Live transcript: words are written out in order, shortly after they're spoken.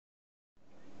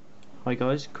Hi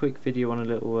guys, quick video on a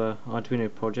little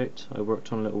Arduino project I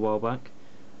worked on a little while back.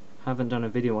 Haven't done a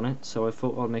video on it, so I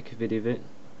thought I'd make a video of it,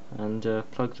 and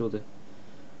plugged all the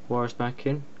wires back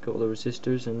in, got all the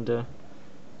resistors, and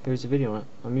here's the video on it.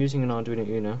 I'm using an Arduino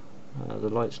Uno. The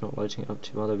light's not lighting up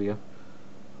too well. There we go.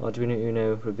 Arduino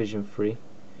Uno revision 3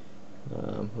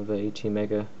 with a 18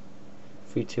 mega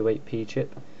 328p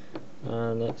chip,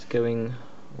 and that's going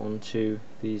onto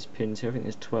these pins here. I think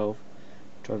there's 12.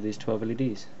 Drive these 12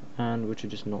 LEDs, and which are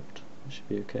just knocked. That should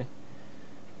be okay.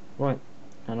 Right,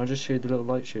 and I'll just show you the little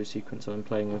light show sequence I'm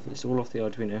playing with. It's all off the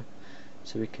Arduino,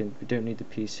 so we don't need the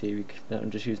PC. I'm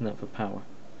just using that for power.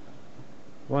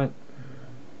 Right,